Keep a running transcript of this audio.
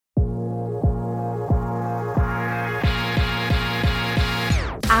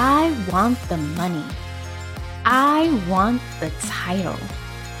want the money. I want the title.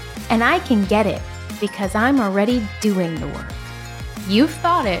 And I can get it because I'm already doing the work. You've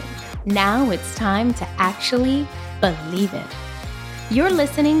thought it. Now it's time to actually believe it. You're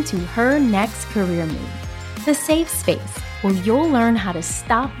listening to Her Next Career Move, the safe space where you'll learn how to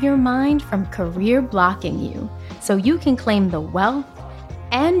stop your mind from career blocking you so you can claim the wealth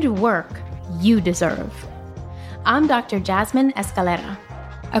and work you deserve. I'm Dr. Jasmine Escalera,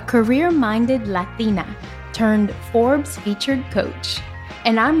 a career-minded Latina turned Forbes featured coach.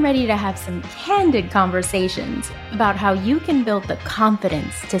 And I'm ready to have some candid conversations about how you can build the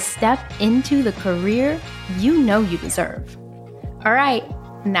confidence to step into the career you know you deserve. All right,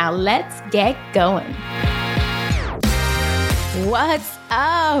 now let's get going. What's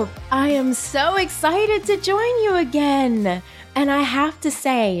up? I am so excited to join you again. And I have to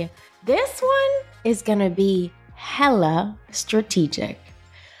say, this one is going to be hella strategic.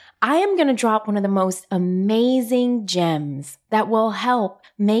 I am going to drop one of the most amazing gems that will help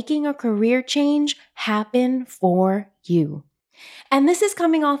making a career change happen for you. And this is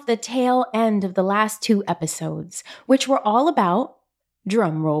coming off the tail end of the last 2 episodes, which were all about,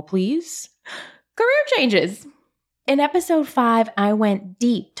 drum roll please, career changes. In episode 5, I went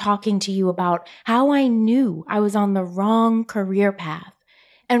deep talking to you about how I knew I was on the wrong career path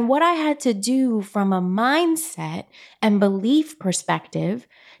and what I had to do from a mindset and belief perspective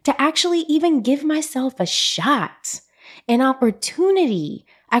to actually even give myself a shot, an opportunity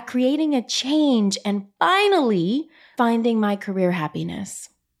at creating a change and finally finding my career happiness.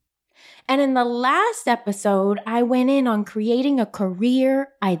 And in the last episode, I went in on creating a career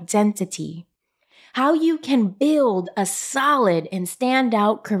identity, how you can build a solid and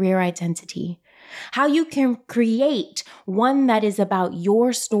standout career identity, how you can create one that is about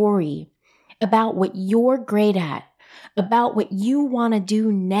your story, about what you're great at, about what you want to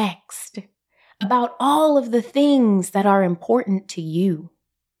do next, about all of the things that are important to you.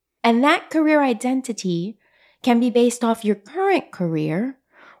 And that career identity can be based off your current career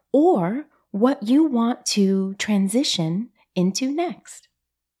or what you want to transition into next.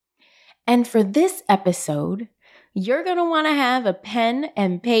 And for this episode, you're going to want to have a pen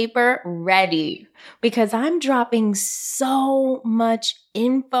and paper ready because I'm dropping so much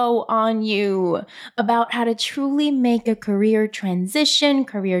info on you about how to truly make a career transition,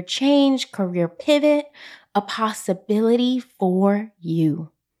 career change, career pivot a possibility for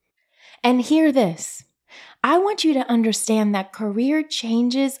you. And hear this. I want you to understand that career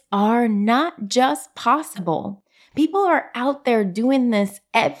changes are not just possible. People are out there doing this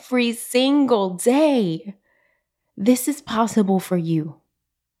every single day. This is possible for you.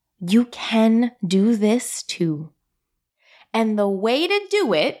 You can do this too. And the way to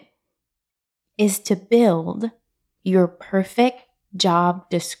do it is to build your perfect job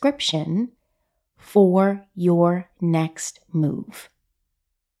description for your next move.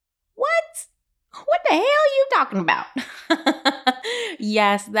 What? What the hell are you talking about?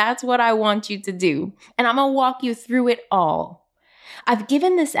 Yes, that's what I want you to do. And I'm going to walk you through it all. I've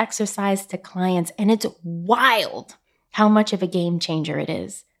given this exercise to clients, and it's wild how much of a game changer it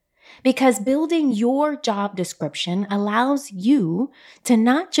is. Because building your job description allows you to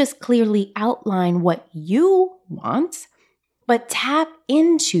not just clearly outline what you want, but tap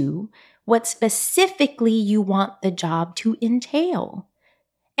into what specifically you want the job to entail.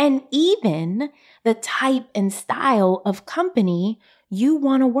 And even the type and style of company you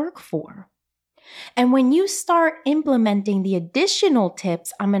want to work for. And when you start implementing the additional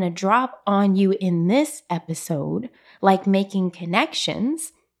tips I'm going to drop on you in this episode, like making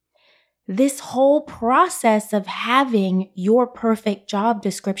connections, this whole process of having your perfect job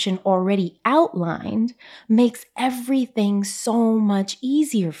description already outlined makes everything so much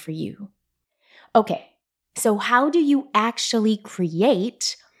easier for you. Okay, so how do you actually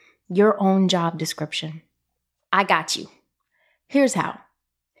create your own job description? I got you. Here's how.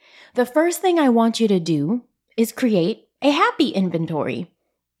 The first thing I want you to do is create a happy inventory.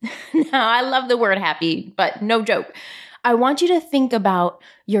 Now, I love the word happy, but no joke. I want you to think about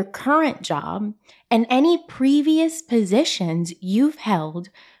your current job and any previous positions you've held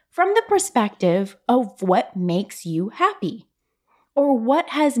from the perspective of what makes you happy or what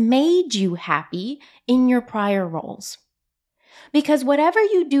has made you happy in your prior roles. Because whatever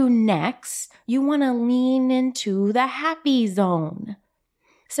you do next, you want to lean into the happy zone.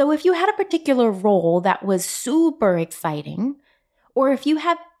 So if you had a particular role that was super exciting, or if you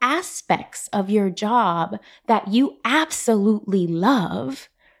have aspects of your job that you absolutely love,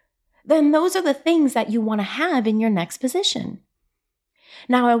 then those are the things that you want to have in your next position.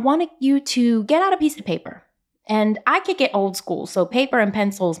 Now, I want you to get out a piece of paper And I kick it old school, so paper and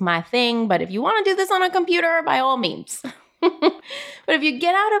pencil is my thing. But if you want to do this on a computer, by all means. But if you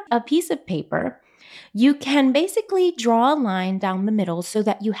get out a piece of paper, you can basically draw a line down the middle so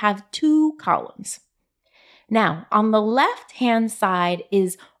that you have 2 columns. Now, on the left-hand side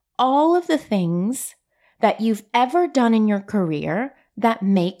is all of the things that you've ever done in your career that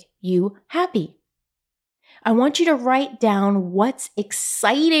make you happy. I want you to write down what's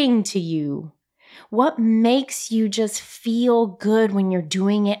exciting to you. What makes you just feel good when you're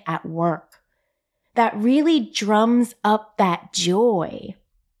doing it at work? That really drums up that joy.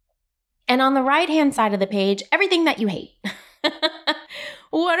 And on the right-hand side of the page, everything that you hate.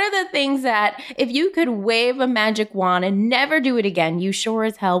 What are the things that if you could wave a magic wand and never do it again, you sure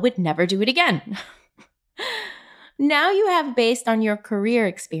as hell would never do it again? Now you have, based on your career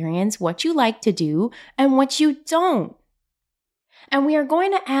experience, what you like to do and what you don't. And we are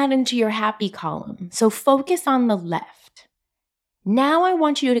going to add into your happy column. So focus on the left. Now I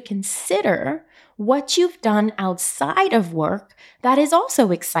want you to consider what you've done outside of work that is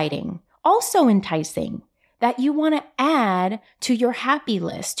also exciting, also enticing, that you want to add to your happy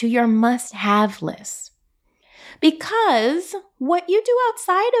list, to your must-have list. Because what you do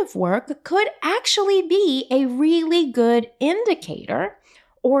outside of work could actually be a really good indicator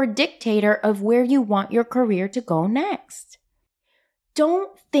or dictator of where you want your career to go next.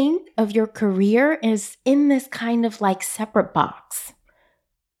 Don't think of your career as in this kind of like separate box.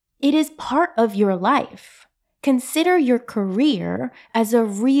 It is part of your life. Consider your career as a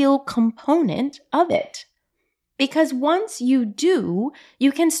real component of it. Because once you do,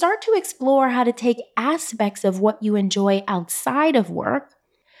 you can start to explore how to take aspects of what you enjoy outside of work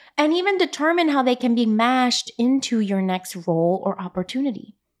and even determine how they can be mashed into your next role or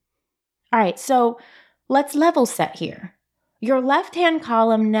opportunity. All right, so let's level set here. Your left-hand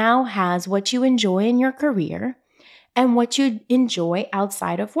column now has what you enjoy in your career and what you enjoy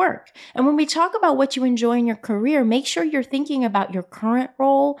outside of work. And when we talk about what you enjoy in your career, make sure you're thinking about your current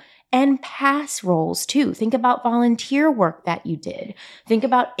role and past roles too. Think about volunteer work that you did. Think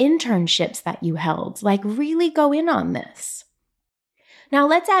about internships that you held. Like, really go in on this. Now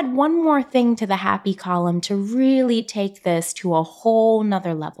let's add one more thing to the happy column to really take this to a whole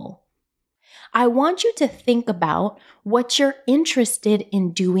nother level. I want you to think about what you're interested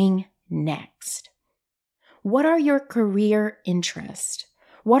in doing next. What are your career interests?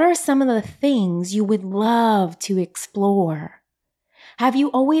 What are some of the things you would love to explore? Have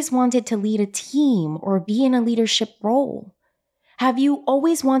you always wanted to lead a team or be in a leadership role? Have you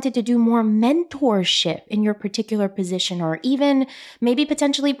always wanted to do more mentorship in your particular position or even maybe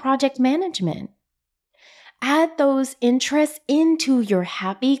potentially project management? Add those interests into your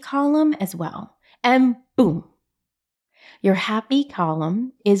happy column as well. And boom, your happy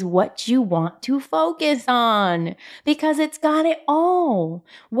column is what you want to focus on because it's got it all.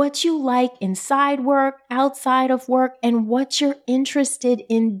 What you like inside work, outside of work, and what you're interested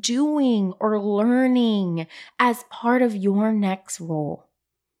in doing or learning as part of your next role.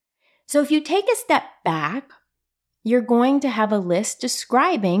 So if you take a step back, you're going to have a list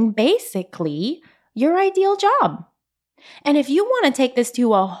describing basically your ideal job. And if you want to take this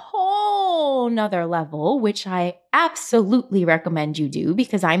to a whole nother level, which I absolutely recommend you do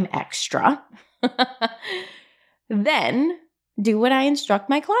because I'm extra, then do what I instruct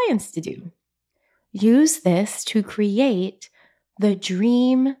my clients to do. Use this to create the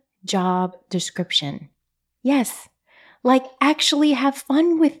dream job description. Yes, like actually have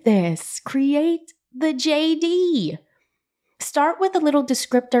fun with this. Create the JD. Start with a little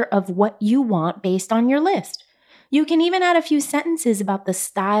descriptor of what you want based on your list. You can even add a few sentences about the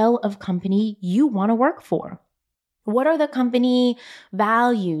style of company you want to work for. What are the company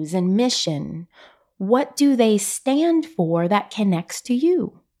values and mission? What do they stand for that connects to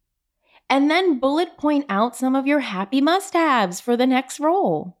you? And then bullet point out some of your happy must-haves for the next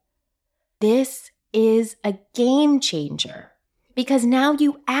role. This is a game changer because now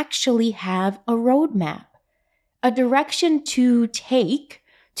you actually have a roadmap, a direction to take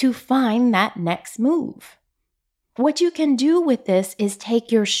to find that next move. What you can do with this is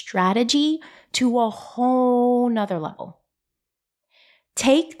take your strategy to a whole nother level.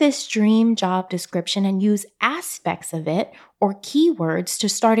 Take this dream job description and use aspects of it or keywords to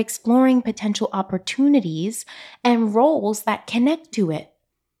start exploring potential opportunities and roles that connect to it.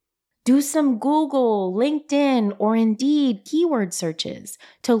 Do some Google, LinkedIn, or Indeed keyword searches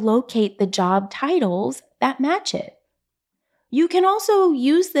to locate the job titles that match it. You can also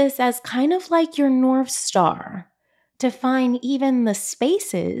use this as kind of like your North Star to find even the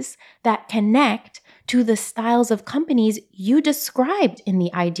spaces that connect to the styles of companies you described in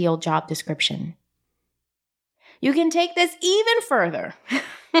the ideal job description. You can take this even further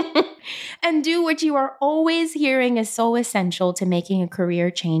and do what you are always hearing is so essential to making a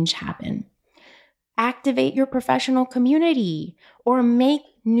career change happen. Activate your professional community or make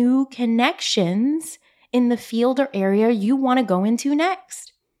new connections in the field or area you want to go into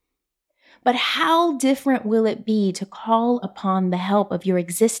next. But how different will it be to call upon the help of your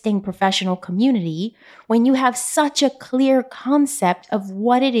existing professional community when you have such a clear concept of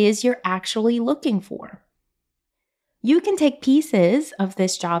what it is you're actually looking for? You can take pieces of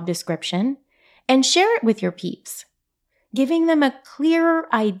this job description and share it with your peeps, giving them a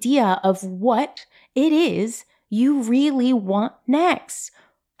clearer idea of what it is you really want next,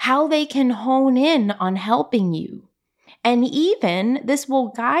 how they can hone in on helping you. And even this will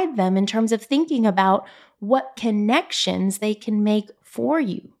guide them in terms of thinking about what connections they can make for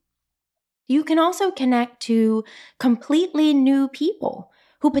you. You can also connect to completely new people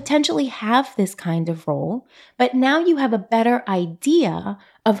who potentially have this kind of role, but now you have a better idea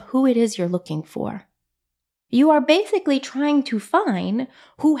of who it is you're looking for. You are basically trying to find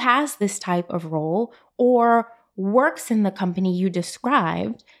who has this type of role or works in the company you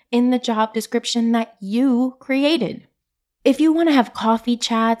described in the job description that you created. If you want to have coffee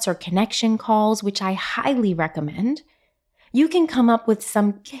chats or connection calls, which I highly recommend, you can come up with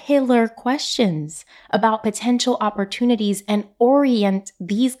some killer questions about potential opportunities and orient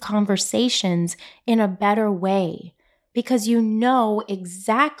these conversations in a better way because you know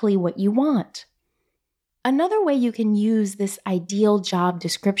exactly what you want. Another way you can use this ideal job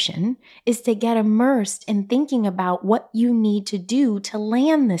description is to get immersed in thinking about what you need to do to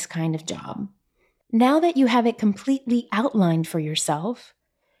land this kind of job. Now that you have it completely outlined for yourself,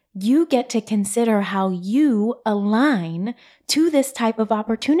 you get to consider how you align to this type of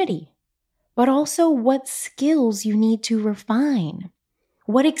opportunity, but also what skills you need to refine,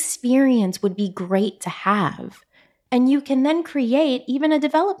 what experience would be great to have, and you can then create even a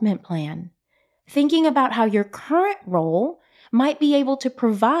development plan, thinking about how your current role might be able to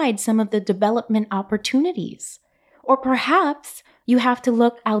provide some of the development opportunities, or perhaps you have to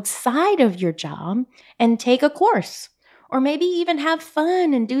look outside of your job and take a course, or maybe even have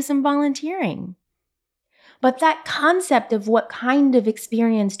fun and do some volunteering. But that concept of what kind of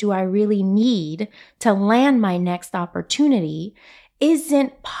experience do I really need to land my next opportunity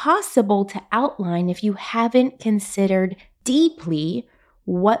isn't possible to outline if you haven't considered deeply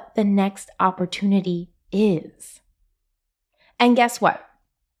what the next opportunity is. And guess what?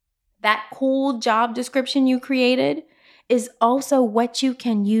 That cool job description you created is also what you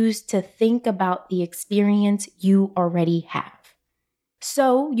can use to think about the experience you already have.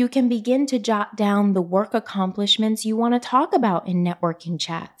 So you can begin to jot down the work accomplishments you want to talk about in networking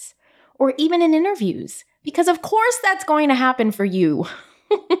chats or even in interviews, because of course that's going to happen for you.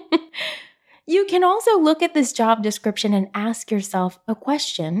 You can also look at this job description and ask yourself a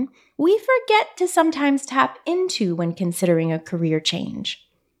question we forget to sometimes tap into when considering a career change.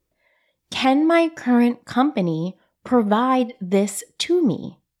 Can my current company provide this to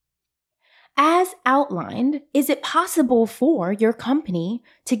me? As outlined, is it possible for your company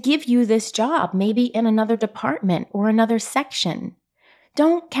to give you this job, maybe in another department or another section?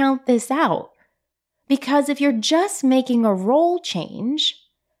 Don't count this out, because if you're just making a role change,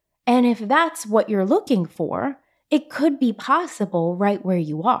 and if that's what you're looking for, it could be possible right where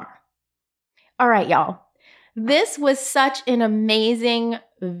you are. All right, y'all. This was such an amazing,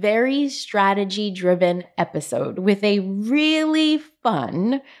 very strategy-driven episode with a really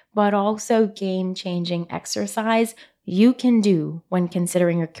fun, but also game-changing exercise you can do when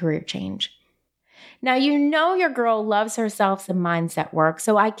considering a career change. Now, you know your girl loves herself some mindset work,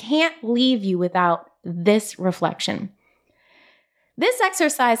 so I can't leave you without this reflection. This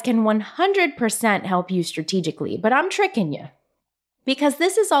exercise can 100% help you strategically, but I'm tricking you because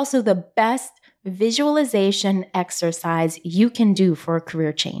this is also the best visualization exercise you can do for a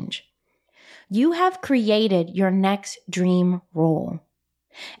career change. You have created your next dream role,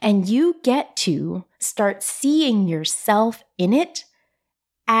 and you get to start seeing yourself in it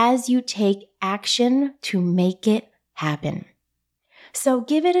as you take action to make it happen. So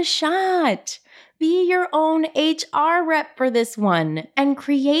give it a shot. Be your own HR rep for this one and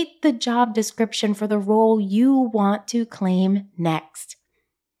create the job description for the role you want to claim next.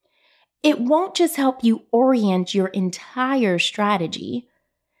 It won't just help you orient your entire strategy.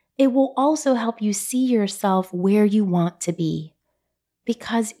 It will also help you see yourself where you want to be,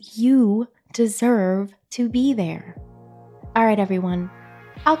 because you deserve to be there. All right, everyone.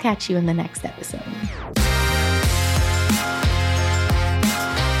 I'll catch you in the next episode.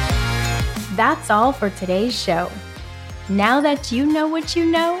 That's all for today's show. Now that you know what you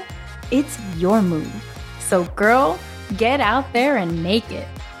know, it's your move. So girl, get out there and make it.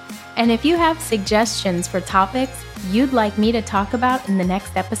 And if you have suggestions for topics you'd like me to talk about in the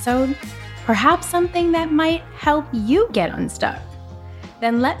next episode, perhaps something that might help you get unstuck,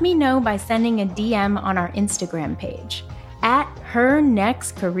 then let me know by sending a DM on our Instagram page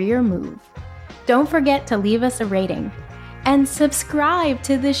 @HerNextCareerMove. Don't forget to leave us a rating and subscribe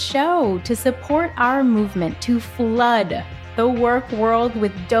to the show to support our movement to flood the work world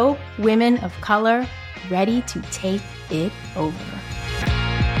with dope women of color ready to take it over.